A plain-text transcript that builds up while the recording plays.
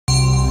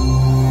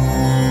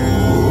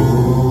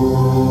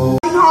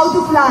how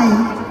to fly.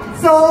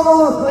 So,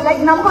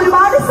 like, നമുക്ക്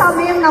ഒരുപാട്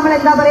സമയം നമ്മൾ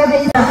എന്താ പറയാ.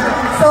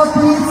 So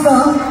please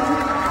sir.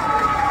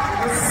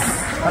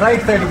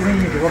 Right side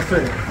കുറച്ച്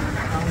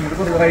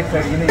right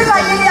side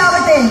കയ്യിലേ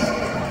ആവട്ടെ.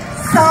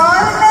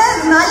 സാറിന്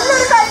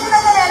നല്ലൊരു കാര്യം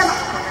തന്നെ വേണം.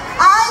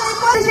 ആ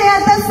റിക്വസ്റ്റ്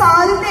ചെയ്യാത്ത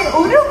സാറിന്റെ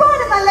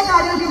ഒരുപാട് നല്ല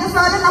കാര്യങ്ങൾ ചെയ്ത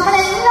സാറ്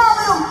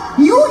നമ്മളെല്ലാവരും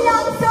you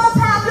youngsters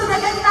have to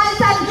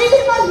recognize and give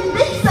him a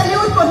big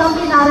salute for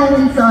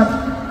NambiNarayanan sir.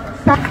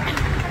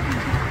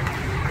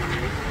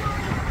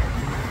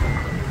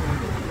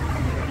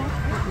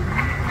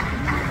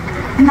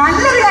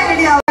 നല്ലൊരു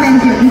ഐഡിയ ആവണം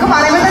എനിക്ക്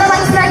പറയുമ്പോൾ തന്നെ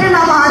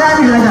മനസ്സിലായിട്ടുണ്ടാവും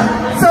ആരാന്നുള്ളത്.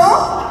 സോ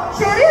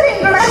ചെറിയൊരു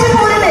ഇൻട്രൊഡക്ഷൻ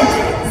കൂടെ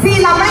സി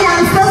നമ്മൾ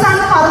യങ്സ്റ്റേഴ്സ്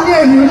ആണ് പറഞ്ഞു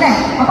കഴിഞ്ഞു അല്ലേ.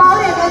 അപ്പൊ ആ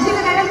ഒരു എനർജി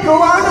ത്രൂ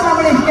ഔട്ട്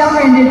നമ്മൾ ഇരിക്കാൻ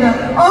വേണ്ടിയിട്ട്.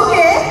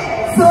 Okay,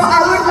 so I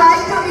would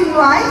like to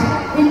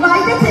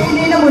invite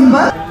ചെയ്യുന്നതിന്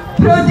മുൻപ്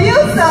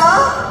producer,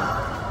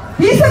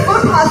 he's A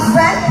good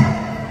husband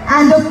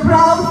and A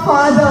proud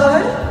father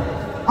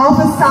of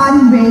a son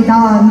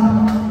Vedant.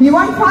 He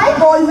won 5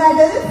 gold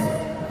medals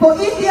for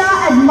India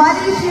at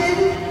Malaysian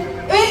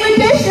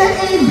invitation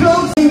age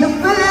groups in the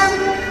film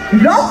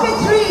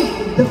Rocketry,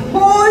 the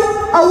 4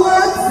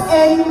 awards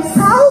in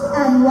South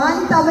and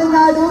 1 Tamil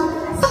Nadu.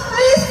 So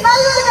please,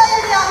 nallore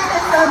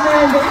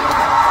kayiyavate.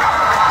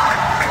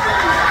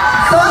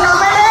 So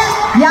nammade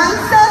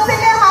youngsters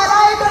ine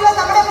haraayittulla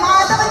nammade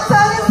Madhavan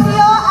sir is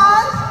here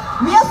and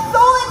we are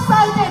so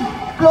excited.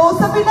 Close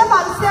up inde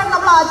parsiyanu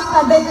nammal aadham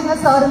kandekkunna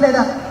sir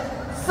indeda.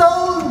 So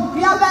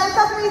we are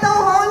welcoming with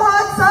our whole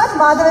heart sir.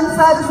 Madhavan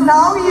sir is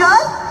now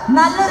here.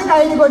 നല്ലൊരു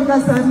കഴിഞ്ഞു കൊടുക്കാം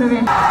സാറിന്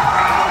വേണ്ടി.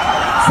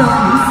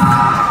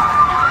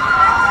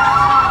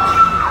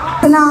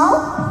 So now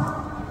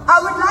I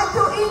would like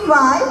to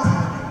invite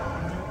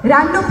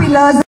Randu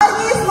Pillars.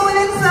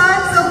 Moolans sir,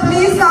 so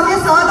please come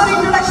here. Further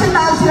introduction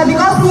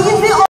because he is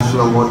the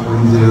award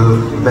winner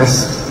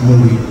best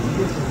movie.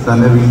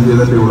 തന്നെ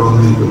ഇന്ത്യയിലൊക്കെ ഇവിടെ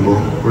വന്നിരിക്കുമ്പോൾ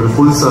ഒരു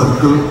full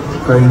circle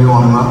കഴിഞ്ഞു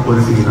വന്ന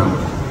ഒരു സീനാണ്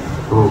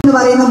എന്ന്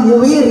പറയുന്ന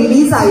മൂവി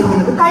റിലീസ്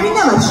ആയിരുന്നത് കഴിഞ്ഞ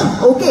വർഷം.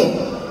 ഓക്കെ,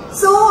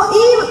 സോ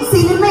ഈ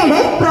സിനിമയുടെ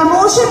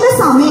പ്രമോഷന്റെ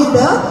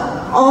സമയത്ത്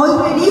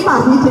ഓൾറെഡി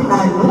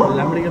പറഞ്ഞിട്ടുണ്ടായിരുന്നു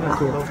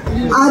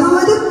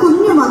 60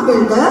 കുഞ്ഞു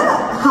മക്കൾക്ക്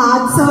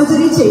ഹാർട്ട്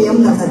സർജറി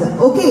ചെയ്യുന്നത്.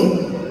 ഓക്കെ,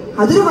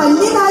 അതൊരു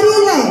വലിയ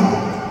കാര്യമല്ലേ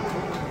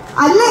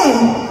അല്ലേ?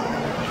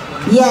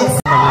 Yes.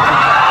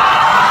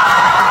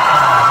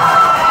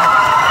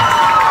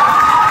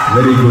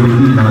 Very good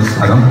evening,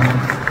 Namaskaram.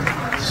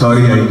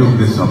 Sorry I took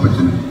this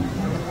opportunity.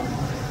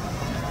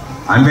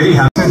 I'm very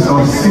happy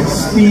of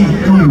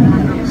 62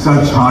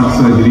 such heart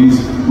surgeries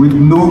with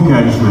no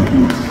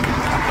casualties.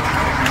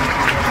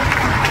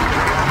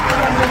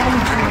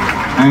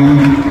 And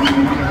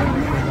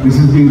this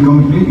has been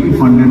completely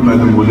funded by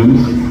the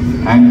Moolans,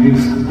 and it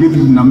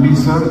gives Nambi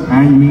sir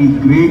and me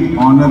great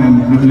honor and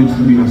privilege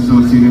to be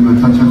associated with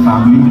such a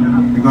family,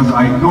 because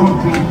I don't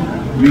think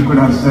we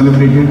could have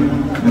celebrated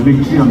the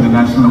victory of the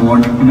National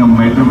Award in a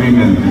better way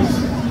than this.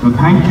 So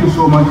thank you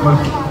so much for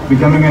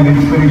becoming an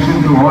inspiration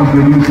to all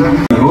producers.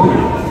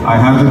 I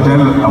have to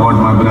tell about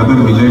my brother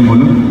Vijay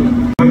Moolans.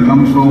 He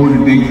comes forward to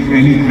take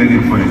any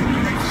credit for it.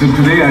 So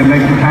today I'd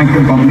like to thank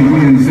him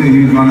publicly and say he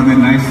is one of the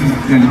nicest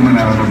gentlemen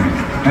I've ever met.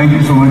 Thank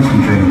you so much,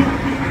 Vijay.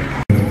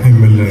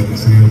 MLA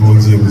Sri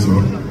James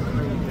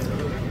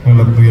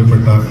ഞങ്ങളുടെ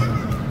പ്രിയപ്പെട്ട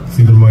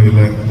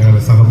സിനിമയിലെ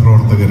ഞങ്ങളുടെ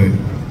സഹപ്രവർത്തകരെ,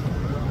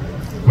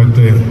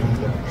 മറ്റ്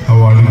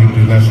award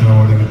കിട്ടിയ national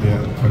award കിട്ടിയ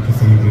മറ്റ്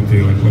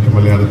സെലിബ്രിറ്റികൾ, മറ്റ്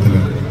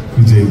മലയാളത്തിലെ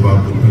വിജയ്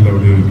ബാബു എല്ലാം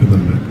ഇവിടെ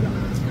ഇരിക്കുന്നുണ്ട്,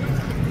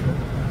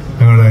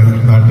 ഞങ്ങളുടെ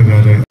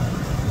നാട്ടുകാരെ.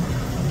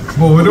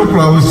 അപ്പോൾ ഓരോ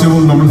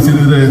പ്രാവശ്യവും നമ്മൾ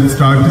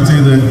സ്റ്റാർട്ട്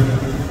ചെയ്ത്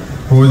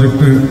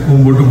പ്രോജക്റ്റ്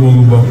മുമ്പോട്ട്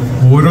പോകുമ്പോൾ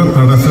ഓരോ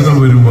തടസ്സങ്ങൾ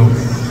വരുമ്പോൾ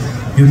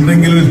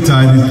എന്തെങ്കിലും ഒരു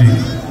ചാരിറ്റി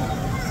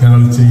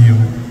ഞങ്ങൾ ചെയ്യും.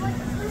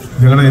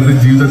 എൻ്റെ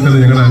ജീവിതത്തിൽ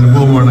ഞങ്ങളുടെ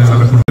അനുഭവമാണ്.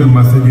 ഞങ്ങളുടെ കുട്ടികൾ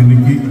മെസ്സേജ്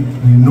എനിക്ക്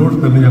നിന്നോട്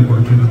തന്നെ ഞാൻ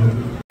കൊടുത്തിരുന്നു.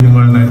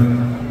 ഞങ്ങളുടെ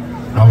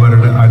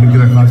അവരുടെ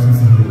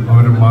അനുഗ്രഹാശിസുകളും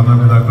അവരുടെ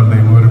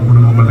മാതാപിതാക്കളുടെയും അവരുടെ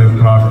കുടുംബങ്ങളുടെയും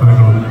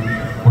പ്രാർത്ഥനകളും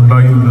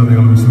ഉണ്ടായിരുന്നത്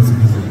ഞങ്ങൾ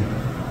വിശ്വസിക്കുന്നു.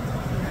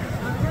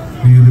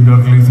 ഇതിൻ്റെ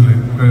റിലീസിൽ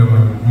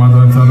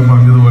മാധവൻ സാറ്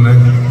പറഞ്ഞതുപോലെ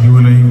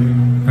ജൂലൈ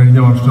കഴിഞ്ഞ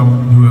വർഷം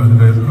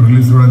അതിൻ്റെ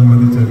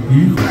റിലീസിനോടനുബന്ധിച്ച്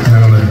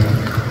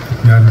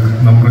ഞാൻ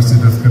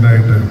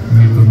നമ്രശിരസ്കനായിട്ട്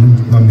നിൽക്കുന്നു.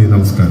 നന്ദി,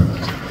 നമസ്കാരം.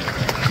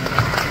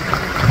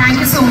 Thank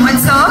you so much,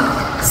 sir.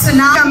 So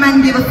now come and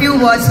give a few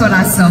words for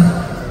us, sir.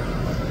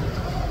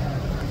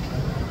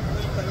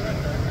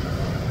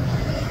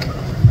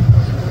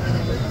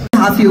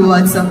 A few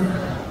words, sir.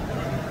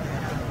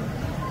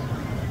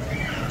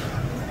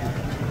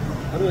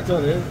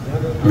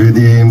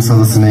 വേദിയെയും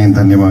സദസ്സിനെയും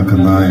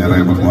ധന്യമാക്കുന്ന ഏറെ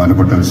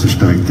ബഹുമാനപ്പെട്ട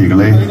വിശിഷ്ട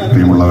വ്യക്തികളെ,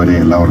 പ്രിയമുള്ളവരെ,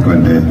 എല്ലാവർക്കും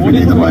എൻ്റെ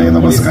വിനീതമായ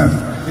നമസ്കാരം.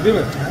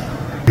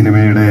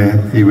 സിനിമയുടെ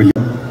ഈ വലിയ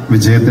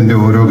വിജയത്തിന്റെ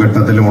ഓരോ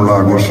ഘട്ടത്തിലുമുള്ള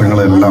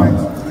ആഘോഷങ്ങളെല്ലാം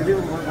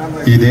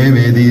ഇതേ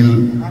വേദിയിൽ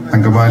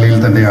അങ്കമാലിയിൽ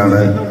തന്നെയാണ്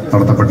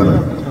നടത്തപ്പെട്ടത്.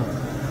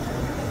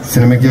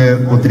 സിനിമയ്ക്ക്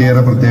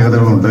ഒത്തിരിയേറെ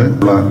പ്രത്യേകതകളുണ്ട്.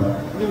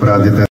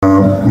 ആദ്യത്തെ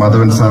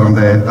മാധവൻ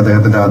സാറിന്റെ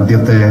അദ്ദേഹത്തിന്റെ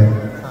ആദ്യത്തെ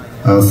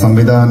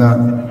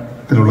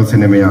സംവിധാനത്തിലുള്ള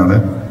സിനിമയാണ്.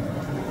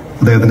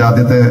 അദ്ദേഹത്തിന്റെ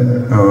ആദ്യത്തെ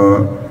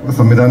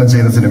സംവിധാനം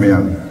ചെയ്യുന്ന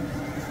സിനിമയാണ്.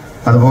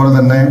 അതുപോലെ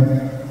തന്നെ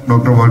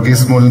ഡോക്ടർ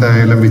വർഗീസ് മോളിന്റെ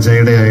ആയാലും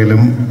വിജയുടെ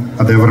ആയാലും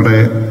അതേവരുടെ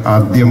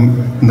ആദ്യം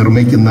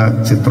നിർമ്മിക്കുന്ന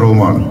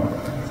ചിത്രവുമാണ്.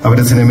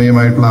 അവരുടെ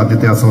സിനിമയുമായിട്ടുള്ള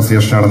ആദ്യത്തെ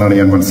അസോസിയേഷൻ ആണെന്നാണ്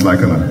ഞാൻ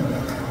മനസ്സിലാക്കുന്നത്.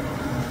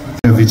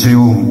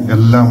 വിജയവും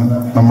എല്ലാം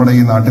നമ്മുടെ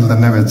ഈ നാട്ടിൽ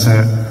തന്നെ വെച്ച്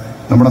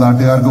നമ്മുടെ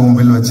നാട്ടുകാർക്ക്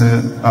മുമ്പിൽ വെച്ച്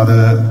അത്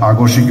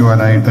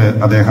ആഘോഷിക്കുവാനായിട്ട്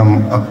അദ്ദേഹം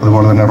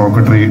അതുപോലെ തന്നെ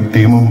റോക്കറ്ററി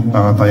ടീമും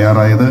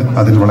തയ്യാറായത്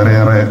അതിൽ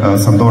വളരെയേറെ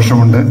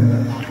സന്തോഷമുണ്ട്.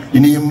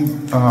 ഇനിയും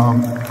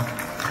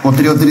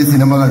ഒത്തിരി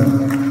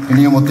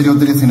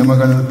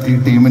സിനിമകൾ ഈ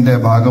ടീമിന്റെ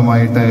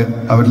ഭാഗമായിട്ട്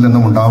അവരിൽ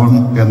നിന്നും ഉണ്ടാവും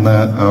എന്ന്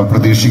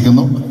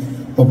പ്രതീക്ഷിക്കുന്നു.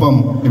 ഒപ്പം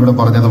ഇവിടെ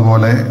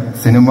പറഞ്ഞതുപോലെ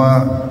സിനിമ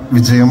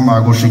വിജയം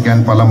ആഘോഷിക്കാൻ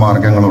പല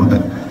മാർഗങ്ങളുണ്ട്.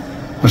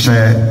 പക്ഷേ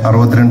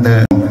 62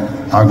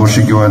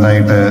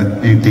 ആഘോഷിക്കുവാനായിട്ട്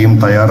ഈ ടീം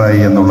തയ്യാറായി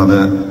എന്നുള്ളത്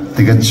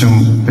തികച്ചും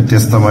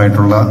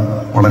വ്യത്യസ്തമായിട്ടുള്ള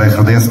വളരെ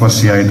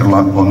ഹൃദയസ്പർശിയായിട്ടുള്ള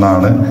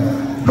ഒന്നാണ്.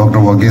 ഡോക്ടർ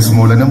വർഗീസ്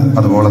മൂലനും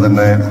അതുപോലെ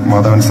തന്നെ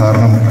മാധവൻ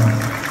സാറിനും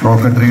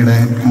റോക്കറ്ററിയുടെ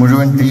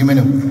മുഴുവൻ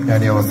ടീമിനും ഞാൻ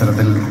ഈ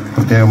അവസരത്തിൽ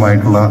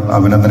പ്രത്യേകമായിട്ടുള്ള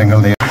അഭിനന്ദനങ്ങൾ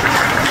നേരുന്നു.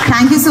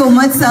 Thank you so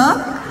much sir.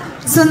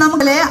 So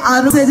നമ്മളെ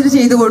സർജറി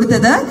ചെയ്തു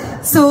കൊടുത്തത്.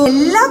 സോ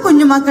എല്ലാ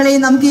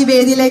കുഞ്ഞുമക്കളെയും നമുക്ക് ഈ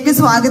വേദിയിലേക്ക്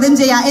സ്വാഗതം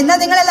ചെയ്യാം. എന്നാ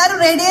നിങ്ങൾ എല്ലാവരും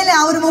റെഡിയല്ലേ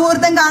ആ ഒരു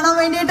മുഹൂർത്തം കാണാൻ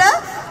വേണ്ടിയിട്ട്?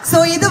 സോ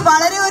ഇത്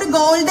വളരെ ഒരു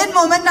ഗോൾഡൻ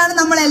മൊമെന്റ് ആണ്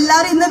നമ്മൾ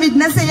എല്ലാവരും ഇന്ന്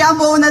വിറ്റ്നസ് ചെയ്യാൻ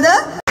പോകുന്നത്.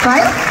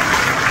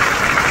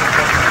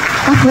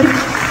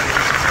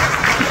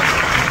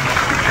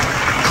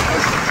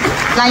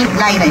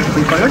 ലൈനായിട്ട്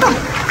പോയിക്കോളൂ കേട്ടോ.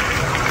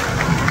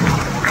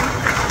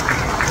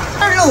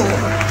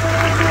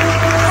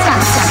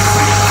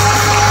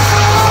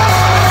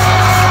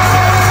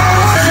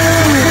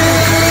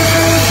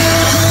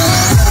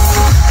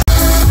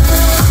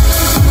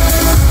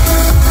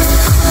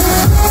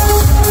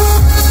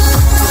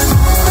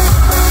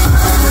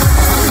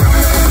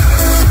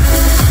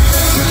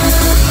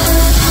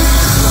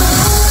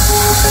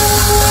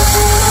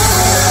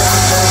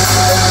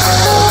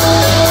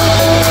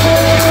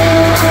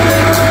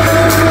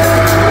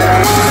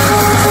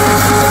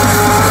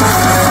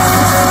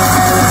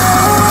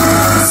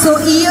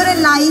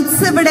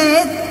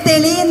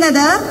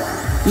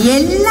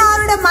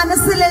 എല്ലാവരുടെ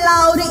മനസ്സിലുള്ള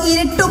ഒരു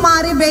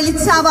ഇരുട്ടുമാറി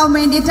വെളിച്ചാവാൻ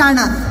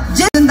വേണ്ടിയിട്ടാണ്,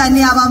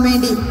 തന്നെയാവാൻ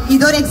വേണ്ടി.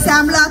 ഇതൊരു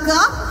എക്സാമ്പിൾ ആക്കുക.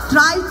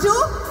 Try to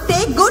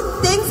take good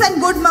things and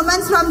good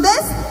moments from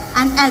this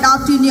and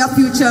adopt in your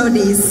future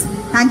days.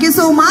 Thank you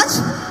so much.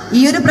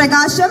 ഈ ഒരു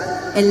പ്രകാശം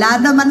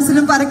എല്ലാവരുടെ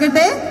മനസ്സിലും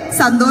പറക്കട്ടെ.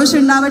 സന്തോഷം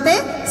ഉണ്ടാവട്ടെ,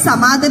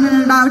 സമാധാനം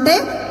ഉണ്ടാവട്ടെ,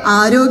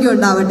 ആരോഗ്യം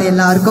ഉണ്ടാവട്ടെ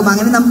എല്ലാവർക്കും.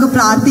 അങ്ങനെ നമുക്ക്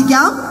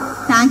പ്രാർത്ഥിക്കാം.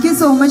 Thank you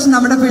so much.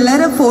 നമ്മുടെ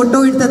പിള്ളേരെ ഫോട്ടോ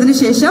എടുത്തതിന്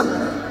ശേഷം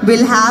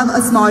will have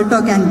A small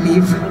talk and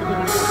leave.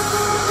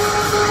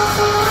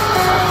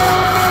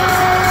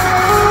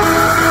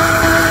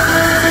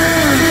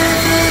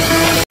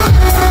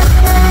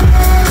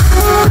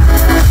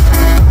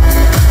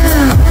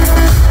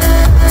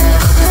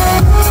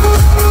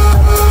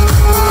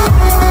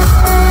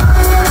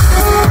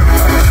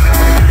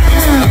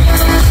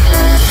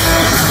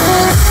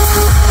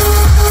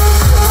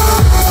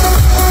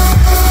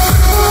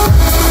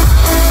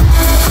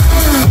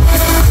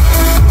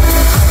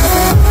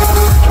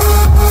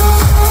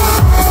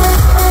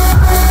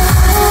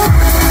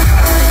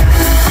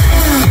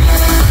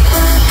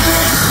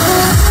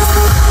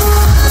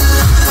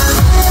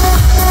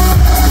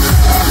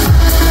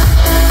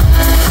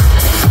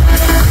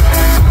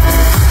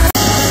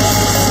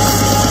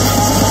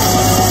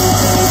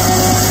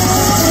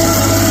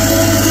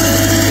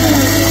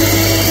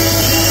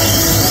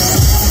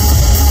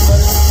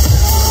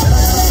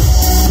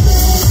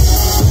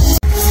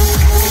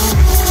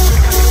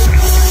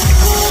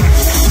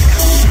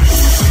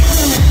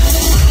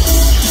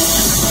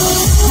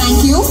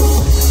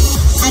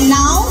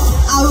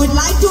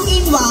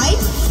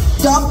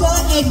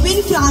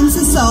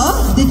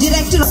 The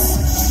director.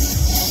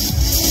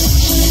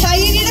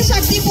 Kayirida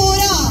Shakti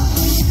Pora.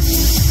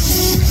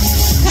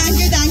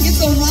 Thank you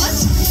so much.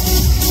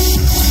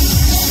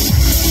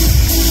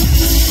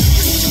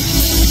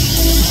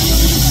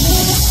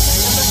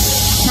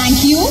 Thank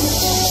you.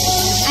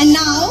 And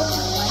now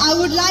I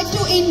would like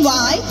to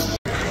invite.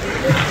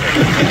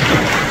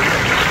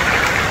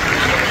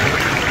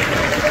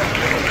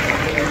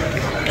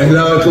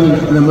 എല്ലാവർക്കും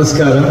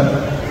നമസ്കാരം.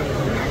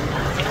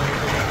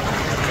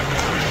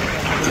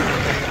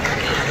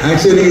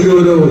 ആക്ച്വലി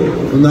ഇതൊരു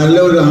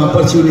നല്ലൊരു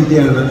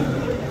ഓപ്പർച്യൂണിറ്റിയാണ്.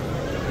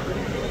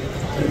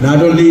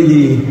 Not only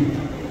the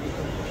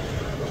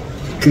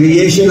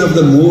creation of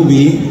the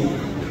movie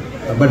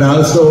but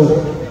also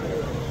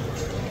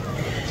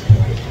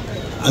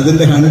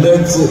അതിൻ്റെ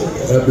 100th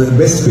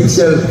best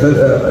picture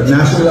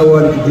national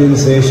award കിട്ടിയതിന്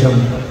ശേഷം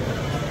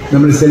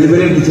നമ്മൾ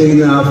celebrate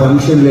ചെയ്യുന്ന ആ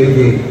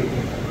ഫംഗ്ഷനിലേക്ക്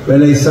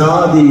when I saw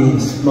the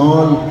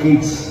small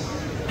kids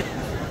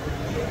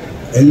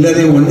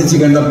എല്ലാവരെയും ഒന്നിച്ച്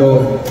കണ്ടപ്പോൾ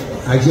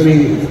actually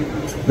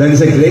that is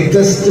the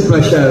greatest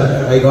pleasure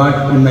I got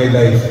in my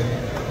life.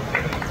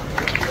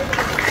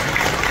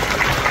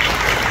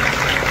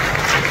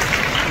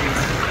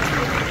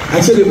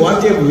 Actually,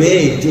 what a way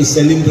to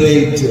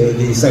celebrate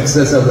the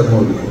success of the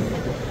movie.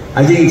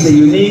 I think it's a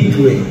unique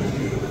way.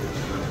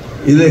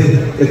 ഇത്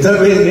എത്ര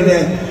പേര് ഇങ്ങനെ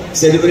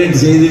celebrate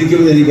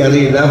ചെയ്തിരിക്കുമെന്ന്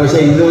എനിക്കറിയില്ല.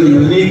 പക്ഷേ ഇതൊരു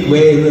യുണീക്ക്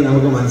വേ എന്ന്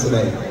നമുക്ക്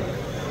മനസ്സിലായി.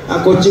 ആ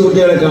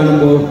കൊച്ചുകുട്ടികളെ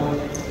കാണുമ്പോൾ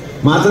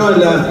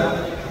മാത്രമല്ല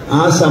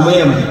ആ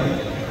സമയം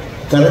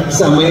കറക്റ്റ്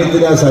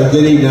സമയത്തിൽ ആ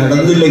സർജറി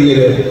നടന്നില്ലെങ്കിൽ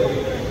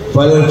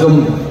പലർക്കും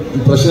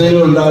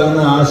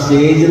പ്രശ്നങ്ങളുണ്ടാകുന്ന ആ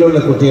സ്റ്റേജിലുള്ള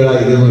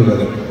കുട്ടികളായിരുന്നു ഇവർ.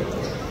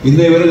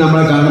 ഇന്ന് ഇവർ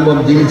നമ്മളെ കാണുമ്പോൾ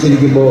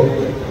ജീവിച്ചിരിക്കുമ്പോൾ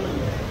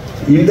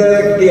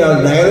ഇൻഡയറക്ട്ലി ആ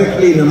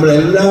ഡയറക്ട്ലി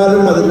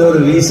നമ്മളെല്ലാവരും അതിൻ്റെ ഒരു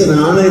റീസൺ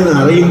ആണ് എന്ന്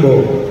അറിയുമ്പോൾ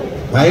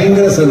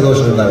ഭയങ്കര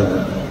സന്തോഷം ഉണ്ടാകുന്നു.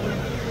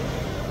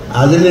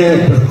 അതിന്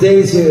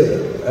പ്രത്യേകിച്ച്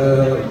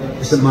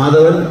mister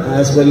Madhavan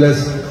as well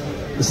as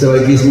mister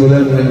Varghese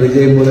Moolan and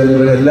Vijay Moolan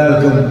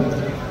ഇവരെല്ലാവർക്കും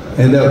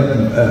എൻ്റെ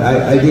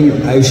I think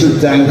I should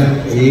thank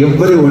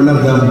every one of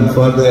them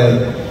for their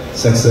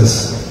success.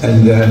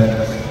 And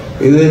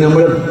ഇത്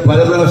നമ്മൾ പല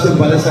പ്രാവശ്യം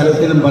പല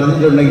സ്ഥലത്തിലും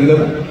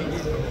പറഞ്ഞിട്ടുണ്ടെങ്കിലും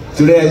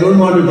today I don't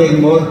want to take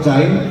more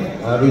time.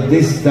 With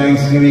this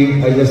Thanksgiving,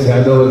 I just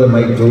hand over the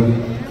mic to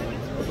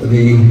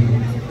the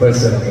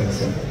person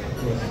concerned.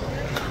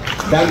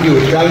 Thank you.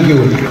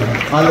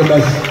 All the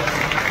best.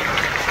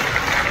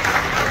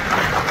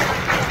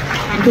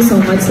 Thank you so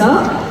much, sir.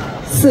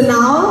 So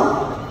now,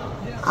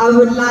 I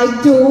would like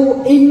to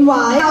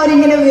invite our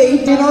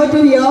wait, to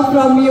hear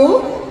from you.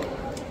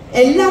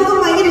 എല്ലാവർക്കും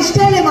ഭയങ്കര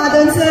ഇഷ്ടമല്ലേ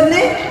മാധവൻ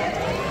സാറിനെ?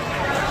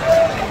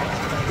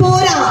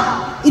 പോരാ,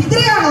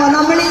 ഇത്രയാണോ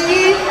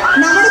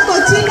നമ്മുടെ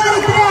കൊച്ചിക്കാർ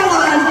ഇത്രയാണോ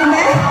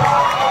കാണിക്കുന്നത്?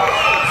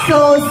 So,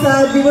 sir,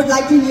 we would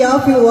like to hear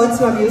a few words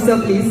from you, sir,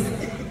 please.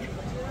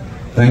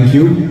 Thank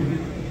you.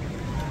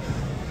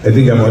 I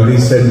think I've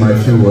already said my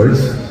few words,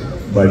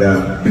 but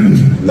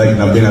like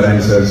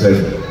NambiNarayanan sir said,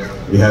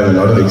 we have a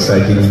lot of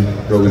exciting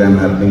program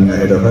happening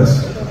ahead of us.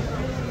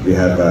 We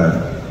have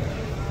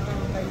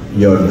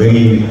your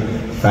very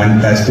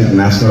fantastic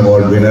national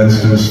award winners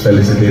to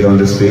felicitate on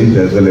the stage,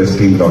 as well as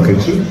Team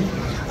Rocketry.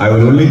 I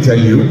will only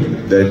tell you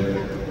that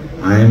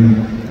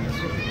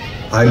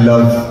I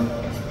love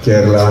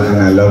Kerala and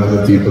I love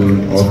the people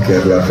of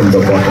Kerala from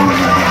the bottom of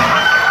my heart.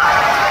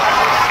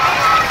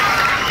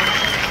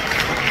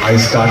 I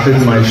started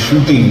my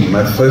shooting,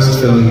 my first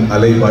film,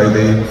 Alai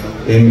Paide,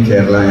 in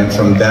Kerala, and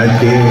from that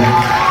day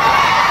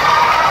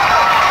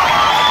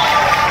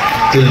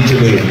till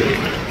today,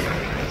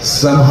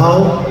 somehow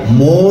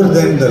more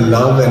than the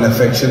love and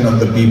affection of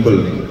the people,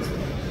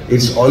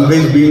 it's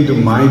always been to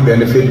my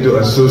benefit to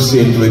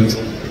associate with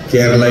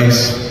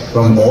Keralites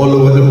from all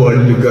over the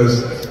world, because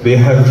they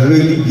have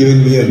really given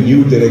me a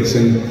new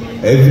direction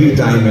every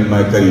time in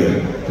my career.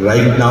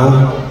 Right now,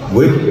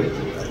 with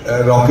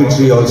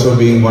Rocketry also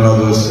being one of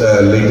those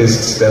latest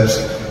steps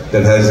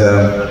that has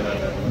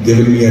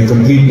given me a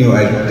complete new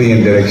identity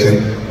and direction.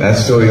 That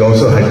story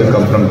also had to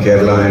come from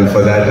Kerala, and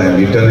for that I am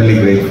eternally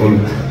grateful.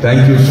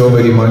 Thank you so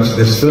very much.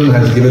 This film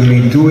has given me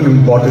two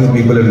important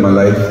people in my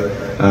life,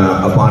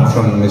 apart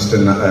from Mr.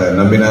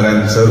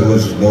 NambiNarayanan sir, who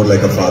is more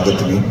like a father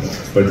to me,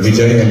 but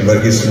Vijay and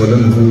Varghese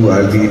Moolan, who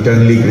I'll be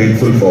eternally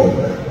grateful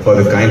for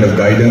the kind of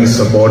guidance,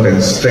 support and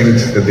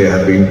strength that they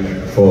have been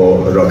for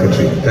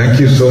Rocketry. Thank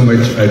you so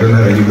much. I don't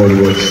have any more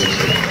words to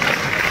say.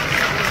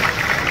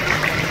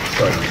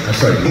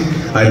 Sorry.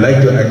 I'd like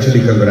to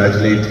actually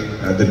congratulate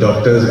the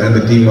doctors and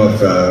the team of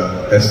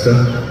Esther,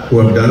 who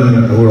have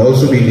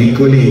also been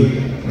equally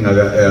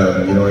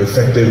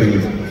effective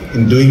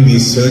in doing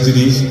these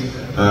surgeries.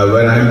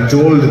 Where I'm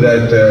told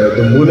that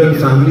the Moolan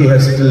family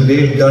has till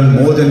date done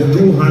more than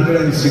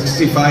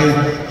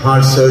 265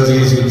 heart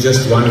surgeries with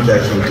just one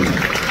casualty.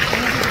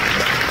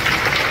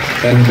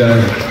 And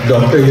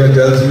doctor here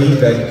tells me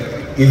that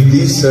if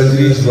these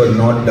surgeries were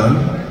not done,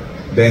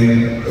 then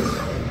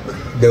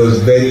there was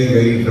very,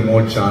 very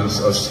remote chance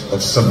of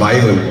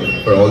survival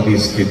for all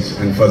these kids.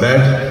 And for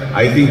that,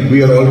 I think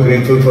we are all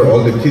grateful for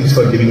all the kids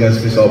for giving us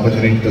this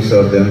opportunity to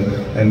serve them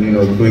and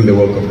doing the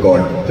work of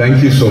God. Thank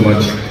you so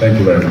much. Thank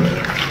you very much.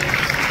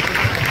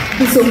 Thank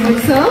you so much,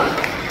 sir.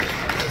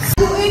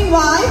 To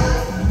invite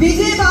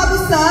Vijay Babu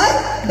sir,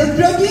 the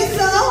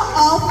producer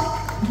of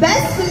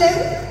Best Film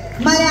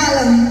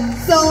Malayalam.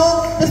 So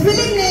the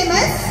film name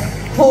is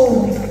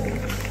Home.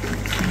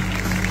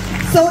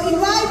 So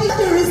invited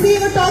to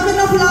receive a token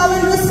of love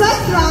and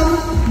respect from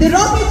the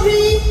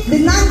Rocketry, the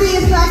Nambi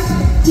Effect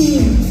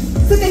team.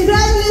 So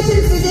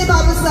congratulations Vijay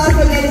Babu sir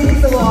for getting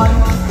this award.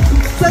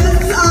 So this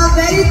is a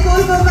very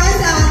cool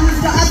moment,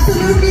 and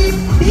absolutely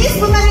these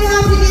moments you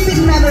have to keep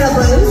it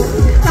memorable.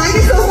 Thank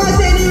you so much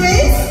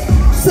anyways.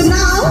 So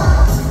now,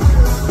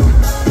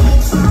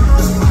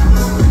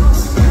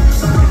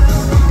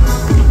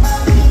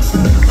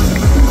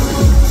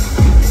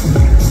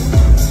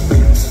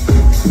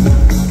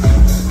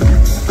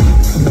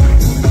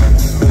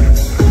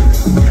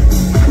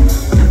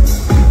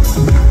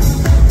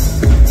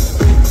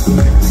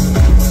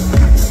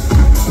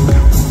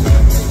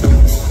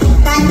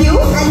 thank you.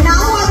 And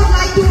now I would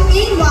like to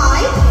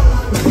invite,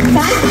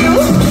 thank you.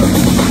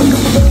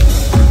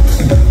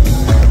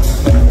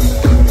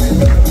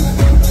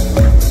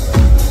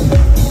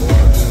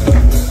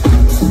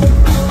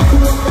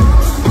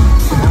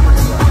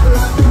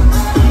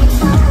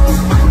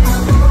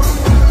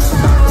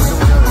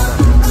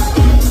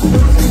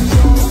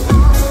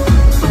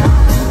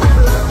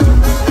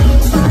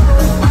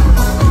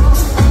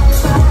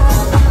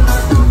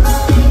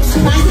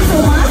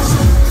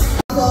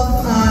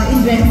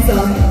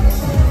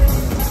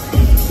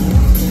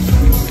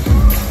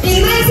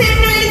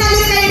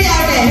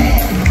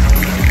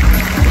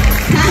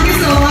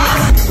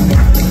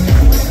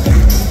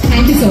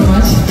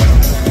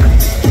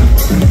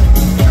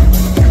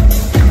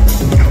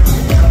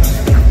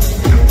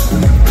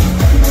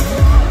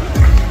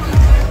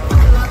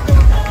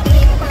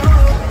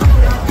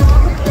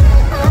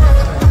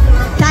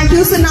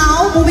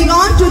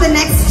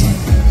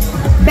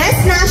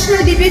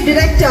 Deputy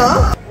director.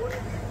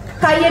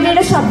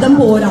 കയ്യടിയുടെ ശബ്ദം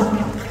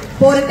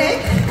പോരട്ടെ,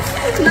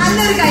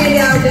 നല്ലൊരു കയ്യടി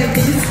ആവട്ടെ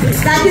please.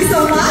 Thank you so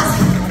much.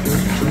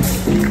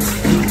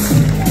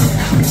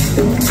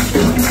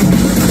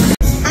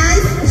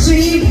 And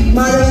Sri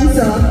Madhavan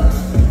sir.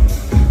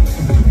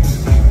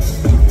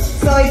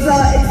 So it's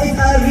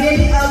a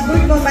really a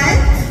good moment.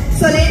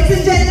 So ladies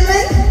and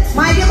gentlemen,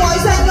 my dear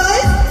boys and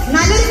girls,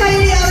 nallal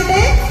kaiyadi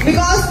avate,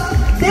 because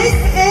this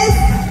is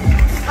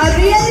a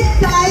real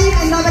time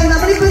and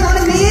nammal ipo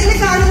nammal neeril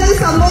kaanunna oru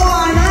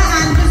sambhavana,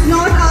 and it's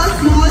not a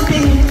small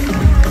thing,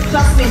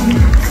 trust me.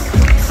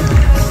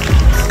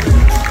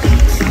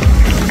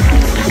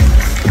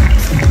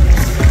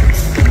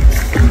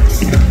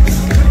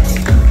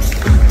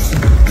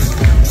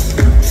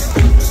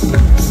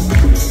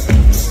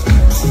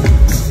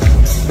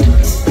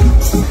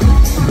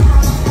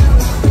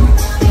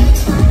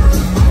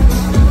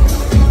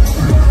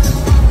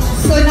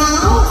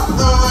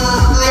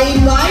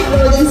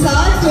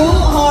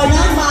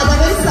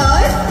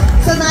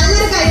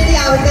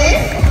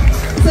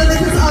 So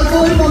this is a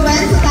cool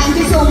moment. So thank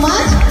you so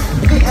much,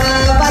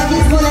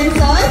 Moolans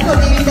sir, for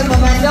giving the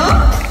momentum.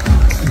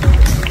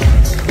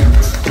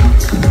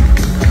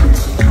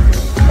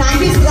 Thank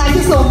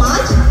you so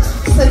much.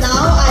 So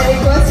now I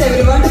request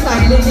everyone to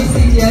kindly be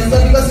seated here, sir,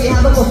 because we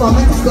have a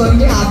performance is going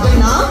to happen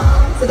now.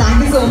 So thank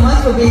you so much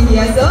for being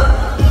here, sir.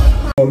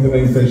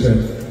 Organization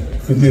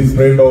which is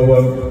spread over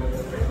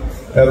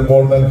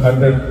more than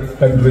 100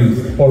 countries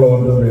all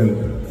over the world.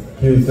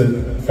 He is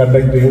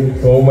conducting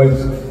so much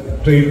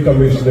trade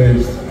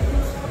commissioners,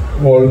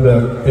 all the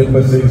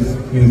embassies.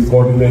 He is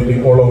coordinating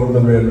all over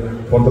the world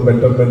for the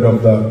betterment of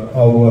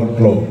our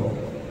globe.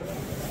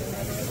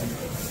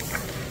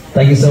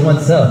 Thank you so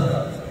much, sir.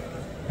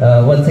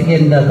 Once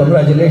again,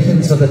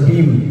 congratulations to the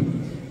team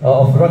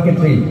of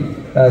Rocketry.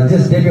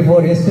 Just day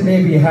before yesterday,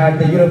 we had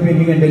the European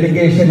Union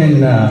delegation in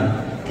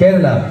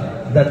Kerala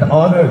that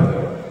honored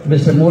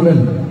Mr.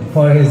 Moolans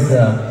for his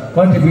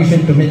contribution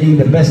to making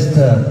the best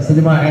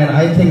cinema, and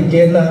I think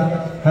Kerala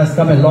has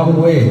come a long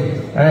way,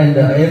 and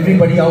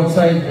everybody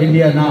outside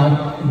India now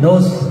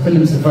knows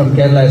films from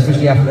Kerala,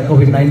 especially after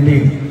COVID-19.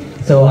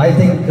 So I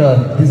think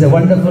this is a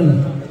wonderful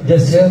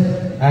gesture,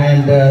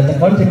 and the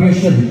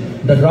contribution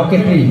that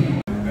Rocketry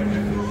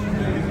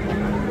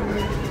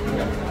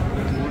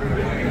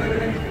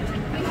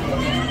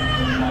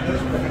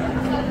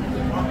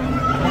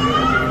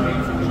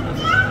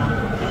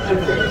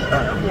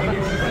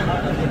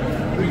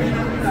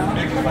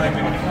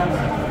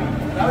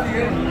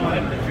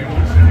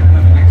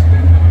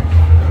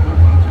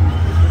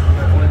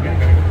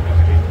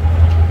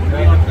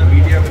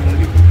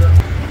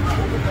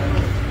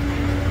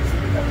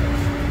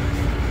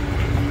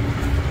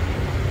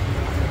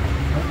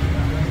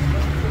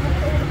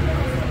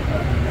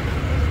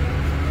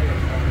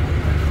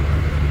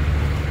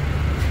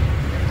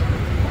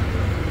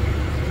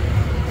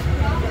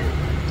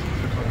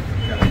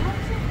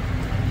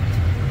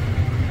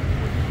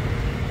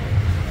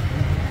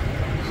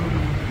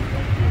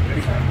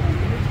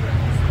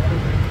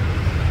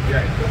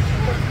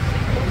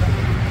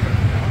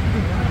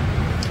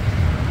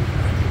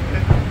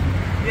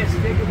Yes,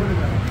 take a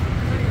photo.